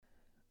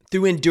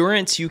Through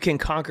endurance, you can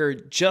conquer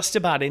just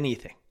about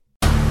anything.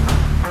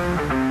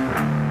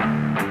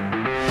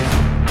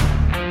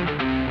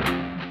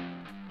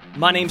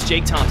 My name's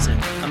Jake Thompson.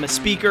 I'm a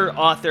speaker,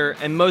 author,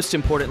 and most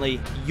importantly,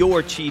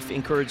 your Chief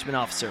Encouragement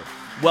Officer.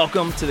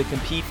 Welcome to the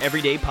Compete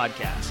Everyday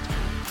podcast.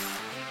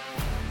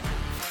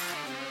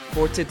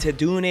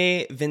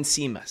 Fortitudine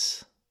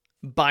vencimus.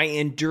 By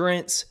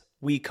endurance,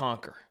 we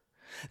conquer.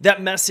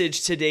 That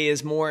message today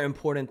is more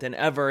important than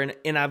ever,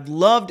 and I've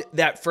loved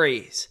that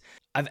phrase.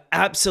 I've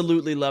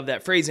absolutely loved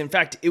that phrase. In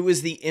fact, it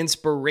was the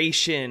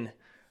inspiration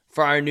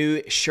for our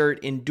new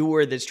shirt,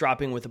 Endure, that's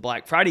dropping with the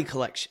Black Friday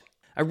collection.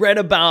 I read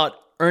about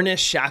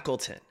Ernest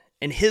Shackleton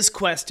and his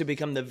quest to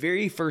become the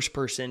very first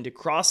person to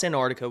cross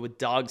Antarctica with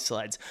dog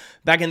sleds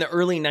back in the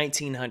early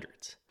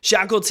 1900s.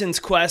 Shackleton's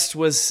quest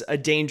was a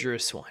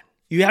dangerous one.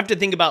 You have to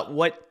think about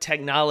what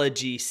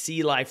technology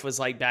sea life was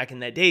like back in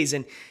that days,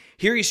 and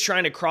here he's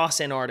trying to cross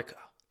Antarctica.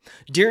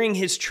 During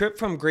his trip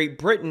from Great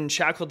Britain,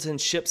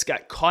 Shackleton's ships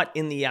got caught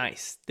in the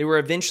ice. They were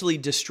eventually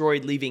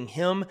destroyed, leaving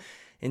him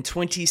and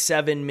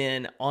 27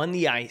 men on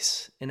the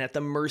ice and at the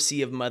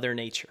mercy of Mother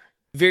Nature.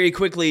 Very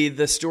quickly,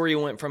 the story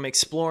went from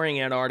exploring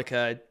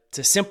Antarctica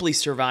to simply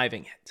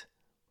surviving it.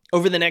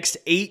 Over the next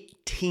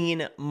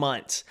 18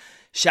 months,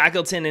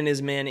 Shackleton and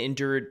his men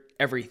endured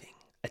everything.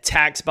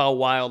 Attacks by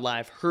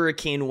wildlife,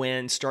 hurricane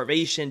winds,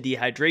 starvation,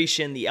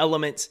 dehydration, the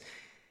elements.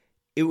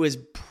 It was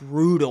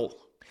brutal.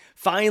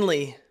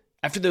 Finally,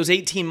 after those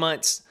 18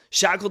 months,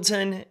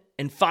 Shackleton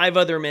and 5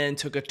 other men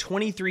took a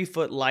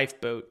 23-foot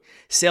lifeboat,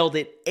 sailed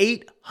it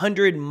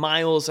 800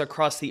 miles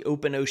across the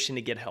open ocean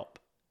to get help.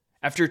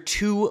 After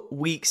 2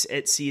 weeks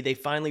at sea, they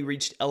finally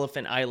reached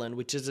Elephant Island,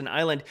 which is an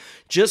island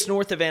just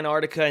north of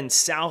Antarctica and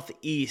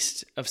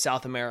southeast of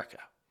South America.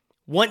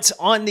 Once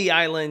on the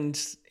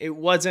island, it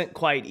wasn't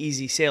quite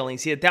easy sailing.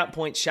 See, at that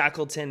point,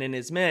 Shackleton and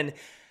his men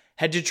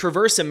had to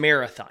traverse a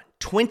marathon,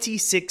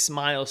 26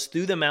 miles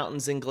through the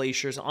mountains and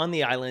glaciers on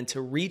the island to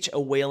reach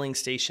a whaling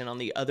station on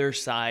the other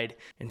side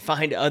and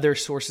find other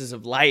sources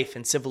of life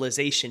and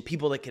civilization,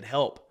 people that could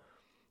help.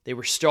 They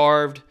were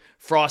starved,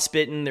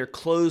 frostbitten, their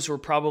clothes were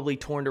probably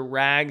torn to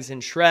rags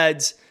and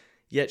shreds,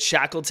 yet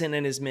Shackleton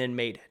and his men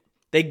made it.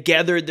 They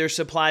gathered their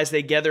supplies,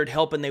 they gathered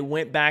help, and they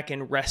went back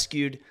and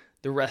rescued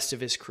the rest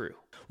of his crew.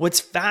 What's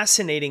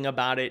fascinating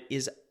about it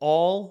is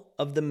all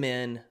of the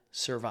men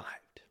survived.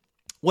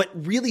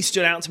 What really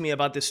stood out to me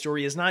about this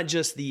story is not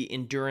just the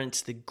endurance,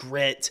 the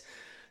grit,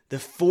 the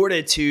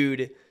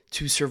fortitude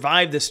to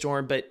survive the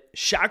storm, but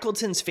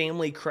Shackleton's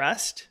family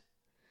crest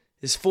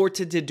is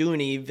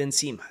Fortitudine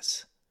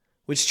vencimus,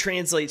 which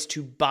translates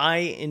to by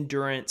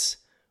endurance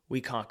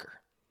we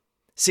conquer.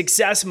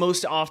 Success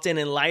most often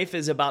in life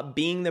is about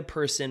being the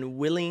person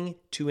willing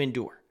to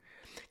endure.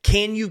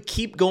 Can you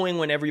keep going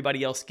when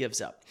everybody else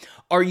gives up?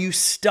 Are you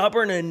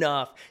stubborn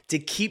enough to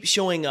keep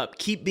showing up,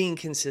 keep being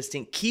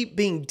consistent, keep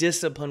being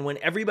disciplined when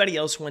everybody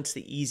else wants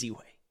the easy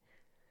way?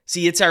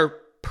 See, it's our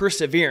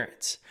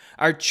perseverance,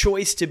 our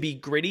choice to be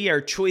gritty,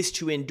 our choice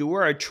to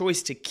endure, our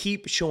choice to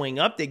keep showing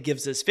up that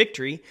gives us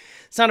victory.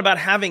 It's not about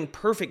having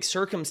perfect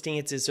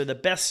circumstances or the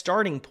best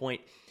starting point.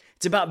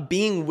 It's about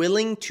being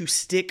willing to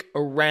stick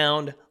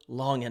around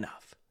long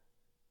enough.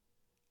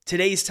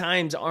 Today's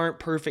times aren't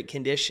perfect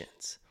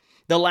conditions.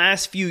 The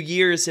last few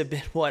years have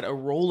been a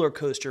roller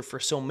coaster for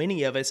so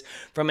many of us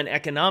from an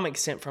economic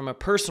sense, from a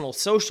personal,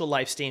 social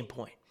life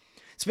standpoint.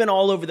 It's been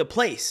all over the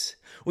place.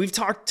 We've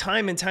talked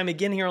time and time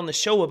again here on the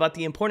show about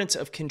the importance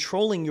of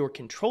controlling your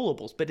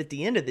controllables. But at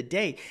the end of the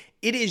day,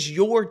 it is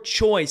your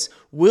choice.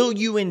 Will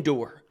you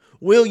endure?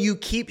 Will you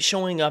keep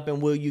showing up? And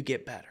will you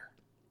get better?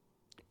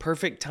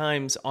 Perfect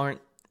times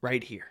aren't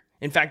right here.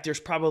 In fact,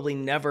 there's probably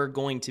never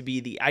going to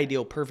be the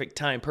ideal perfect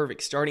time,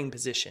 perfect starting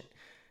position.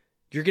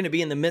 You're going to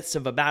be in the midst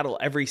of a battle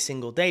every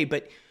single day,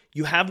 but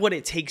you have what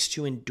it takes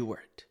to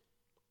endure it.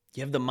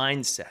 You have the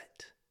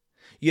mindset.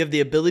 You have the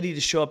ability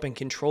to show up and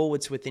control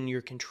what's within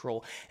your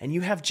control. And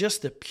you have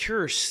just the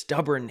pure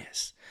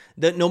stubbornness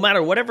that no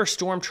matter whatever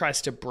storm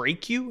tries to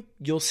break you,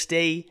 you'll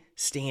stay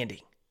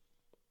standing.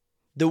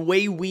 The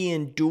way we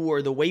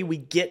endure, the way we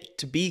get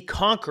to be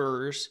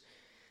conquerors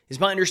is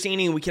by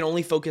understanding we can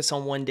only focus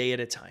on one day at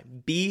a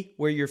time. Be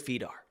where your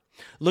feet are.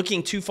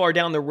 Looking too far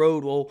down the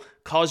road will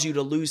cause you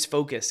to lose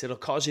focus. It'll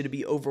cause you to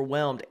be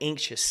overwhelmed,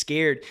 anxious,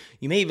 scared.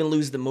 You may even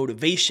lose the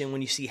motivation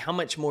when you see how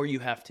much more you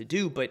have to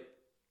do. But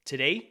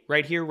today,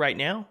 right here, right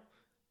now,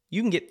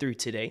 you can get through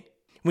today.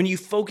 When you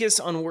focus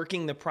on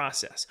working the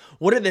process,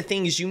 what are the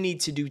things you need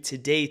to do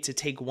today to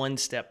take one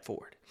step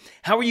forward?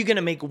 How are you going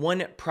to make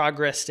one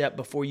progress step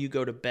before you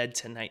go to bed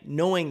tonight,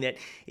 knowing that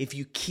if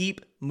you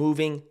keep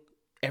moving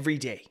every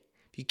day,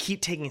 if you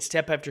keep taking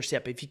step after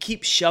step, if you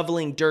keep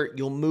shoveling dirt,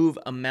 you'll move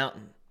a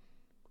mountain?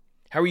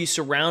 How are you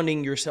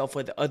surrounding yourself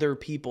with other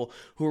people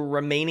who are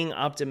remaining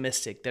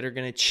optimistic, that are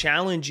going to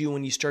challenge you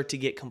when you start to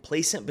get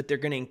complacent, but they're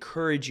going to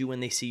encourage you when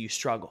they see you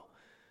struggle?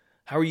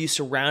 How are you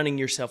surrounding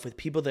yourself with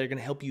people that are going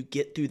to help you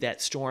get through that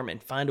storm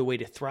and find a way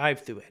to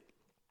thrive through it?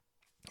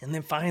 And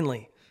then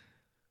finally,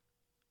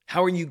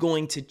 how are you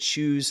going to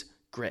choose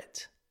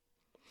grit?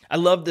 I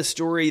love the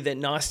story that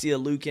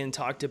Nastia Liukin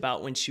talked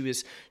about when she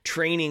was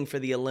training for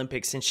the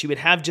Olympics, and she would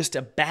have just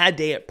a bad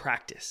day at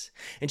practice.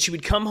 And she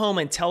would come home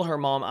and tell her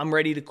mom, I'm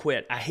ready to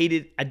quit. I hate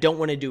it. I don't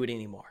want to do it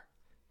anymore.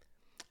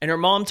 And her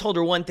mom told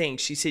her one thing.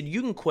 She said,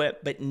 you can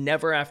quit, but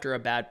never after a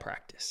bad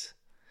practice.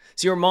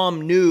 See, her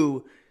mom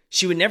knew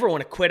she would never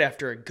want to quit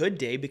after a good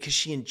day because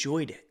she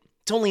enjoyed it.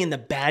 It's only in the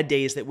bad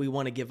days that we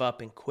want to give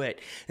up and quit.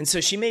 And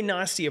so she made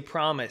Nastia a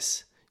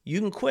promise. You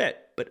can quit,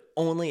 but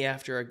only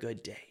after a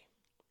good day.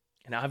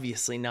 And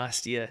obviously,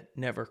 Nastia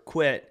never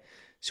quit.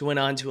 She went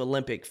on to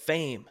Olympic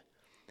fame.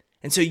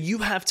 And so you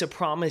have to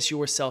promise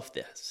yourself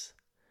this,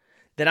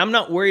 that I'm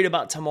not worried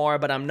about tomorrow,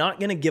 but I'm not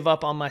going to give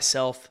up on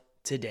myself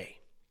today.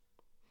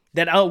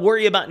 That I'll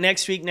worry about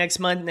next week, next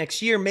month,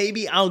 next year.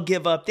 Maybe I'll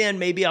give up then.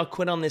 Maybe I'll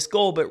quit on this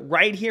goal. But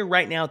right here,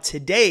 right now,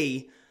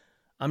 today,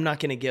 I'm not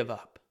going to give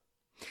up.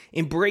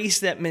 Embrace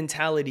that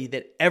mentality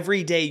that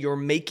every day you're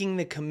making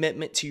the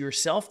commitment to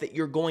yourself that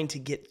you're going to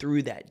get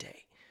through that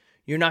day.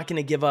 You're not going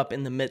to give up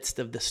in the midst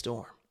of the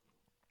storm.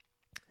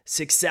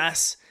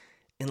 Success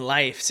in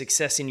life,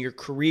 success in your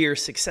career,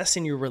 success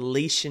in your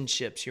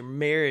relationships, your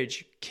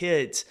marriage, your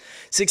kids,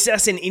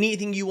 success in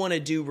anything you want to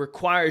do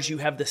requires you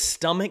have the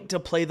stomach to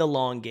play the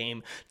long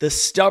game, the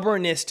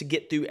stubbornness to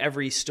get through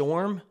every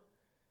storm,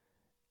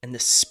 and the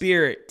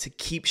spirit to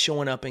keep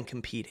showing up and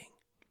competing.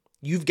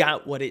 You've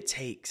got what it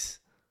takes.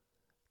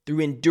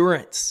 Through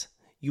endurance,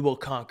 you will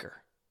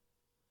conquer.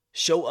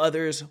 Show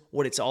others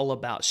what it's all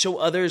about. Show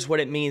others what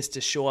it means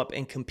to show up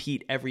and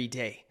compete every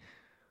day.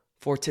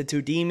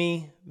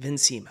 Fortitudini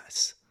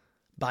vincimus.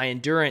 By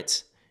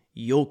endurance,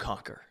 you'll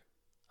conquer.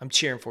 I'm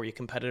cheering for you,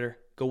 competitor.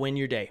 Go win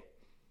your day.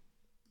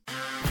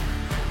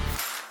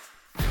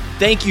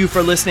 Thank you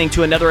for listening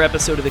to another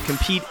episode of the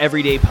Compete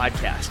Everyday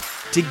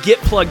podcast. To get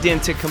plugged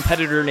into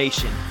Competitor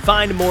Nation,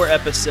 find more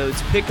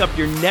episodes, pick up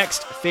your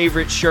next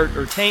favorite shirt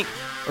or tank,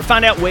 or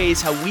find out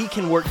ways how we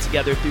can work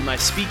together through my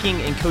speaking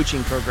and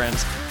coaching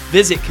programs,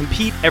 visit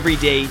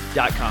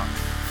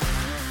CompeteEveryday.com.